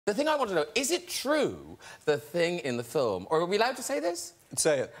The thing I want to know, is it true, the thing in the film, or are we allowed to say this?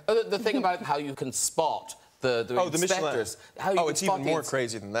 Say it. The thing about how you can spot the inspectors. It's even more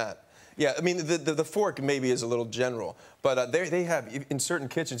crazy than that. Yeah, I mean, the fork maybe is a little general, but they have, in certain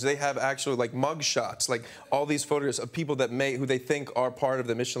kitchens, they have actual, like, mug shots, like, all these photos of people that who they think are part of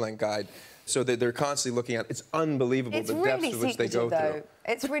the Michelin Guide, so that they're constantly looking at. It's unbelievable the depths to which they go through.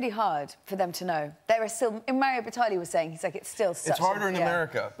 It's really hard for them to know. There are still, Mario Batali was saying, he's like, it's still such It's harder in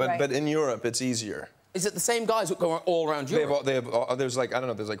America, but in Europe, it's easier. Is it the same guys who go all around Europe? There's like, I don't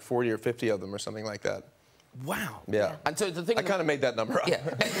know, there's like 40 or 50 of them or something like that. Wow. Yeah. And so the thing I kind of made that number up. Yeah.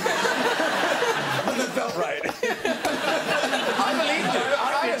 That felt right. I believed you.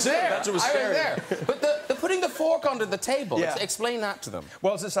 I was there. That's what was scary. I was there. But the putting the fork under the table, explain that to them.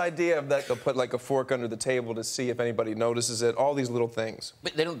 Well, it's this idea of that they'll put like a fork under the table to see if anybody notices it, all these little things.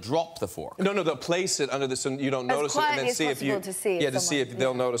 But they don't drop the fork. No, they'll place it under the, so you don't notice it, and then see if you... to see if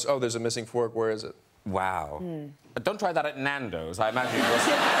they'll notice, oh, there's a missing fork, where is it? Wow. But don't try that at Nando's, I imagine it was...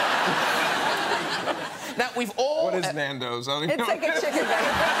 Now, we've all... What is Nando's? I don't even know. It's like a chicken bake.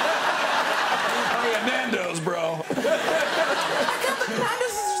 Oh, yeah, Nando's, bro. Nando's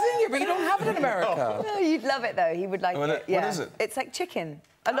is a thing here, but you don't have it in America. No, you'd love it, though. He would like it. What is it? It's like chicken.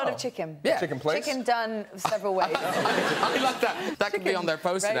 A lot of chicken. Yeah. Chicken plates? Chicken done several ways. I like that. That could be on their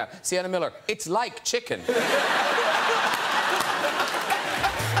poster now. Sienna Miller, it's like chicken.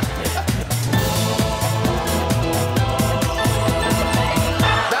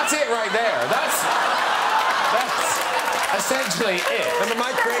 Essentially it. Am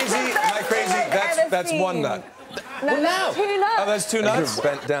I crazy? That's one nut. No, that's two nuts. Oh, that's two nuts?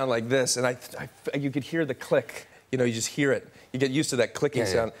 Bent down like this, and you could hear the click. You know, you just hear it. You get used to that clicking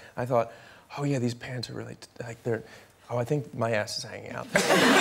sound. I thought, oh, yeah, these pants are really, like, they're... Oh, I think my ass is hanging out.